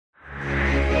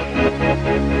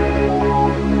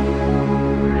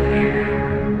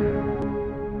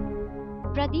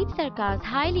Sarkar's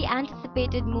highly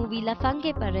anticipated movie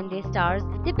Lafengey Parindey stars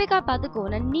Deepika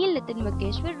Padukone and Neil Nitin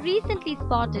Mukesh were recently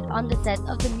spotted on the set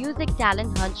of the music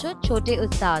talent hunt show Chotte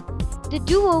Ustad. The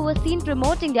duo was seen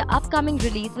promoting their upcoming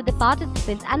release with the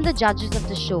participants and the judges of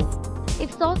the show.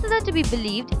 If sources are to be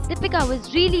believed, Deepika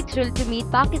was really thrilled to meet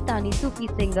Pakistani Sufi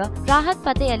singer Rahet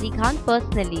Fateh Ali Khan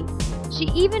personally. She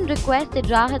even requested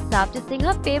Rahet साहब to sing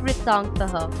her favorite song for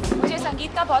her. मुझे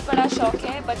संगीत का बहुत बड़ा शौक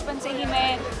है। बचपन से ही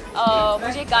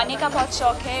मुझे गाने का बहुत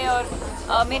शौक है और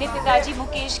मेरे पिताजी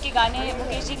मुकेश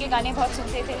जी के गाने बहुत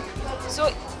सुनते थे। So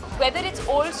whether it's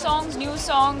old songs, new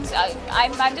songs,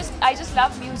 I just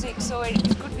love music. So it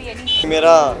could be anything.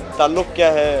 मेरा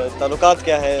ताल्लुकात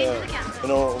क्या है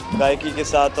गायकी के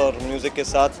साथ और म्यूज़िक के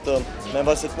साथ, तो मैं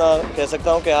बस इतना कह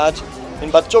सकता हूँ कि आज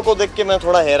इन बच्चों को देख के मैं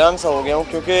थोड़ा हैरान सा हो गया हूँ,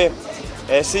 क्योंकि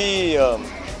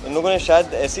इन लोगों ने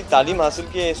शायद ऐसी तालीम हासिल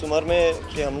की है इस उम्र में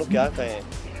कि हम लोग क्या कहें,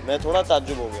 मैं थोड़ा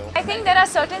ताज्जुब हो गया हूँ। I think there are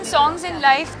certain songs in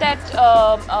life that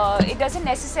it doesn't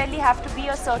necessarily have to be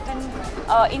a certain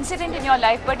incident in your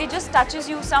life, but it just touches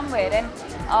you somewhere. And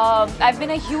I've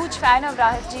been a huge fan of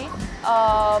Rahet ji.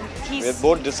 We had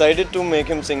both decided to make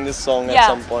him sing this song at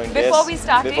some point. Before we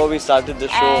started the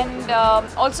show. And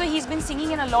also he's been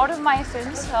singing in a lot of my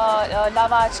films,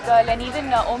 Love Aajkal and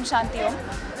even Om Shanti Om.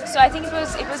 So I think it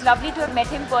was lovely to have met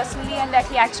him personally, and that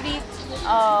he actually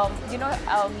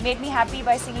made me happy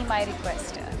by singing my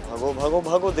request. भागो भागो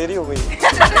भागो, देरी हो गई।